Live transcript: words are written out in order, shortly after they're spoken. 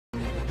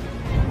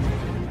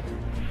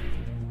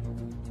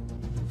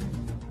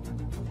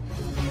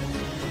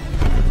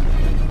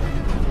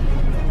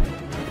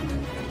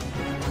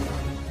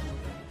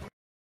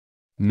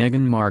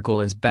Meghan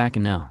Markle is back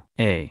now.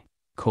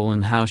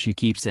 How she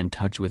keeps in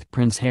touch with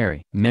Prince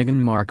Harry. Meghan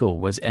Markle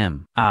was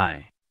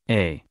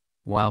MIA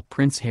while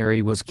Prince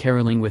Harry was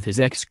caroling with his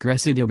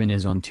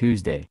ex-Grecidibanas on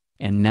Tuesday,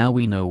 and now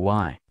we know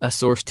why. A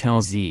source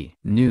tells E!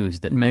 News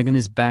that Meghan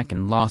is back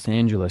in Los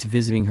Angeles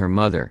visiting her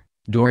mother,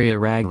 Doria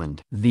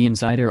Ragland. The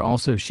insider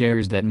also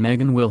shares that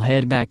Meghan will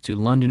head back to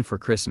London for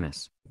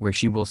Christmas, where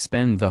she will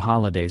spend the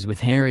holidays with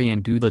Harry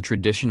and do the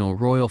traditional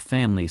royal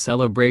family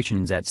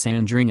celebrations at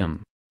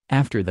Sandringham.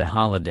 After the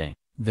holiday,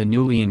 the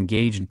newly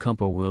engaged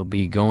couple will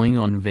be going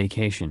on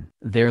vacation.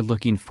 They're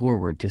looking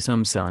forward to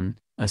some sun,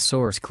 a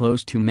source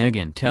close to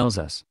Meghan tells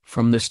us.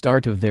 From the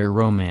start of their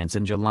romance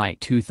in July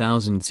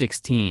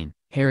 2016,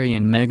 Harry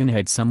and Meghan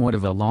had somewhat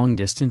of a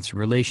long-distance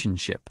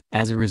relationship.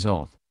 As a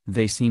result,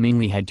 they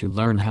seemingly had to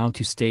learn how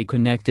to stay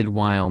connected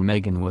while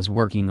Meghan was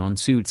working on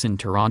Suits in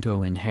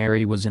Toronto and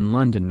Harry was in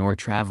London or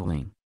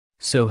traveling.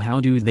 So how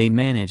do they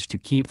manage to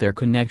keep their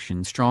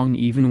connection strong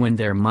even when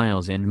they're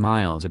miles and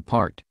miles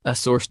apart? A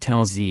source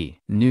tells E!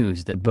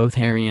 News that both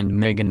Harry and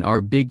Meghan are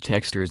big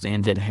texters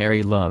and that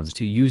Harry loves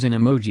to use an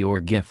emoji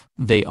or GIF.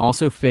 They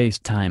also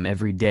FaceTime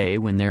every day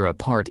when they're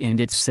apart, and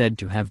it's said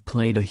to have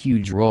played a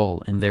huge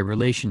role in their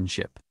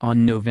relationship.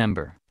 On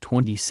November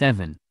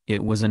 27,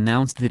 it was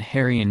announced that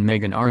Harry and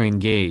Meghan are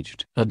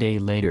engaged. A day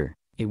later,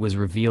 it was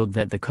revealed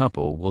that the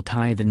couple will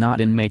tie the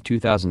knot in May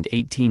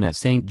 2018 at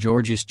St.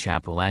 George's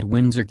Chapel at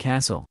Windsor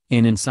Castle.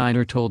 An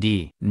insider told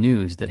E!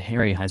 News that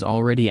Harry has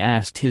already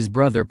asked his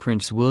brother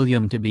Prince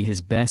William to be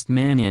his best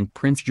man, and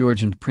Prince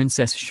George and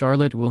Princess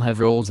Charlotte will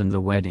have roles in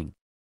the wedding.